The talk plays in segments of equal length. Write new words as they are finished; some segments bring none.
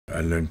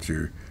I learned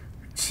to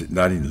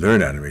not even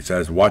learn animate. So I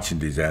was watching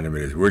these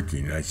animators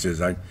working, and I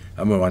says, I'm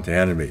gonna want to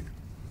animate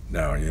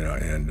now, you know,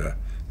 and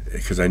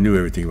because I knew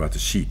everything about the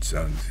sheets.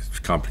 It's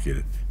a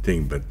complicated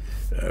thing, but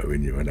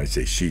when I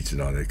say sheets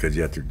and all that, because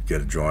you have to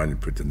get a drawing and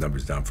put the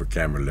numbers down for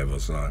camera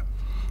levels and all that.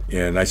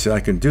 And I said,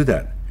 I can do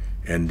that.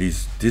 And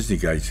these Disney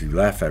guys who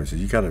laugh at me said,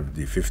 you got to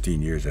do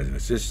 15 years as an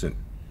assistant.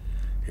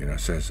 You know,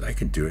 says, I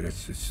can do it.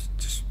 It's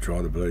just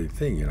draw the bloody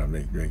thing, you know,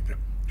 make the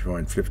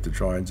drawing, flip the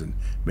drawings and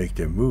make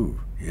them move,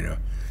 you know.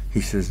 He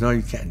says, no,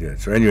 you can't do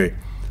it. So anyway,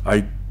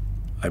 I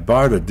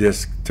borrowed a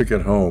disc, took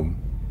it home,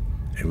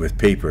 and with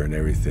paper and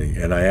everything,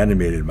 and I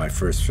animated my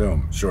first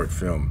film, short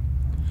film.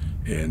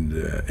 And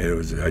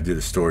I did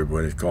a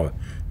storyboard. It's called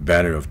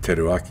Banner of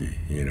Teruaki,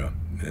 you know,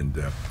 and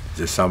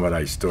it's a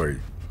samurai story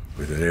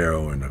with an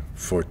arrow and a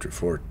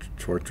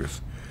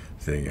fortress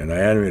thing. And I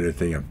animated the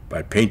thing.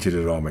 I painted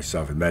it all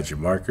myself with magic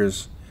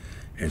markers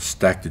and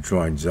stacked the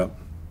drawings up,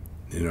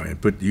 you know,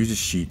 and used the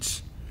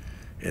sheets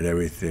and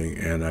everything.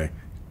 And I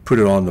put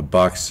it on the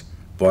box,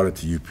 brought it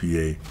to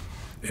UPA,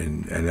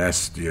 and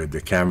asked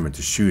the cameraman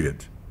to shoot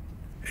it.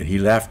 And he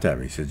laughed at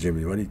me. He said,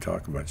 Jimmy, what are you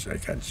talking about? I said, I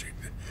can't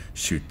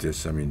shoot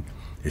this. I mean,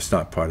 it's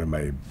not part of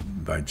my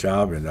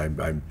job,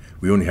 and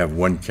we only have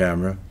one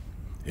camera,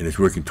 and it's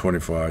working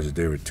 24 hours a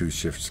day with 2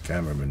 shifts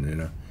cameramen, you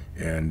know,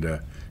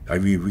 and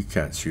we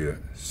can't shoot it.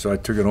 So I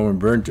took it home and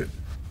burned it,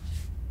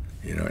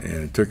 you know,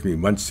 and it took me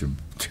months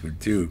to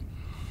do.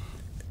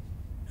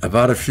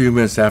 About a few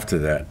minutes after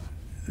that,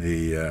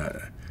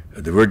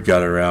 the word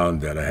got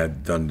around that I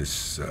had done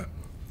this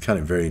kind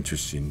of very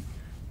interesting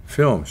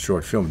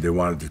short film. They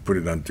wanted to put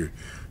it onto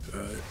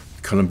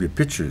Columbia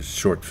Pictures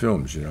short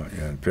films, you know,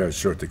 and a pair of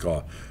short, they call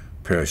a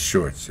pair of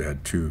shorts. They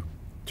had two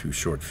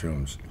short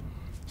films.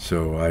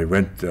 So I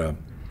went,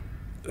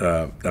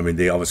 I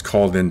was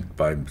called in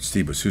by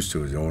Steve Basusto,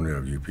 who's the owner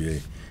of UPA.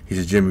 He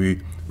said,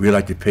 Jimmy, we'd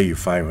like to pay you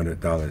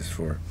 $500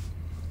 for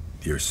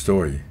your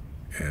story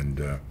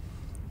and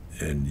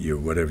your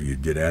whatever you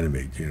did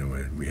animate, you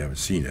know, we haven't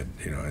seen it,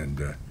 you know,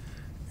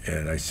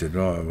 and I said,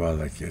 oh, well,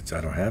 like, I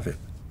don't have it.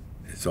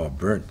 It's all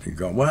burnt. He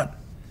go, what?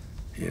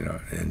 You know,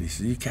 and he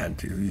said, you can't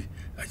do it.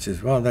 I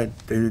said, well, they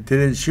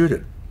didn't shoot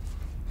it.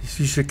 He said,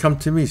 you should come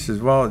to me. He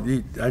says, well,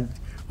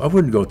 I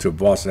wouldn't go to a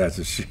boss and ask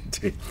to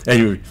shoot it.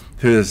 Anyway,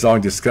 there was a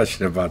long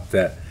discussion about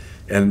that.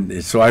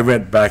 And so I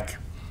went back,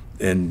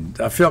 and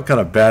I felt kind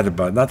of bad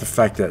about it. Not the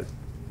fact that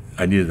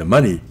I needed the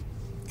money,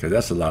 because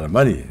that's a lot of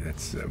money.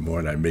 That's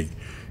more than I make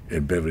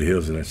in Beverly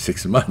Hills in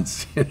 6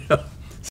 months, you know.